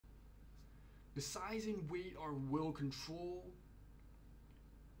The size and weight are well controlled.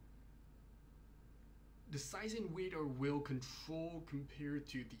 The size and weight are well controlled compared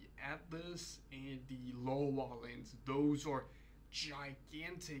to the Atlas and the Lowa lens. Those are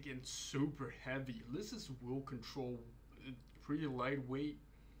gigantic and super heavy. This is well controlled, pretty lightweight.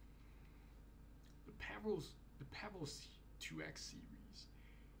 The Pebbles 2X series.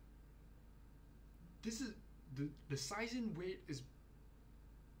 This is the size and weight is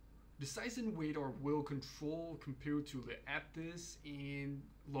the size and weight are well controlled compared to the Aptus and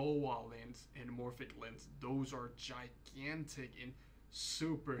Lowa lens and Morphic lens. Those are gigantic and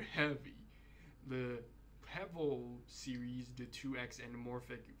super heavy. The Pebble series, the 2X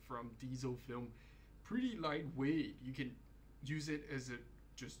anamorphic from Diesel Film, pretty lightweight. You can use it as a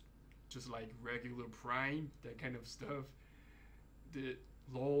just like regular prime, that kind of stuff. The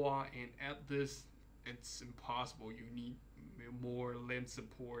Lowa and Atlas, it's impossible. You need more lens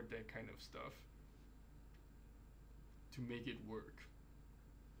support, that kind of stuff, to make it work.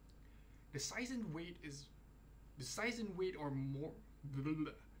 The size and weight is the size and weight are more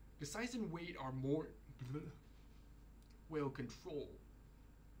the size and weight are more well controlled.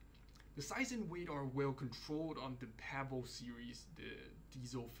 The size and weight are well controlled on the Pebble series, the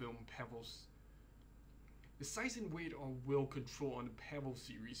Diesel Film Pebbles. The size and weight are well controlled on the Pebble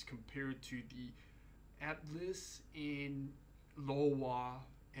series compared to the Atlas and Lowa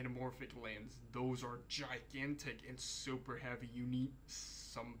anamorphic lens. Those are gigantic and super heavy. You need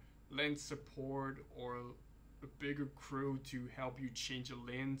some lens support or a bigger crew to help you change a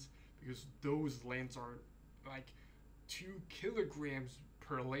lens, because those lenses are like 2 kilograms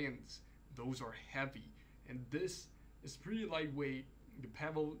per lens. Those are heavy, and this is pretty lightweight. The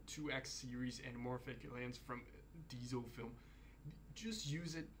Pebble 2X series anamorphic lens from Diesel Film, just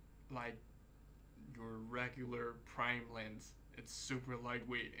use it like your regular prime lens. It's super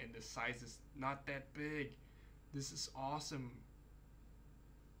lightweight and the size is not that big. This is awesome.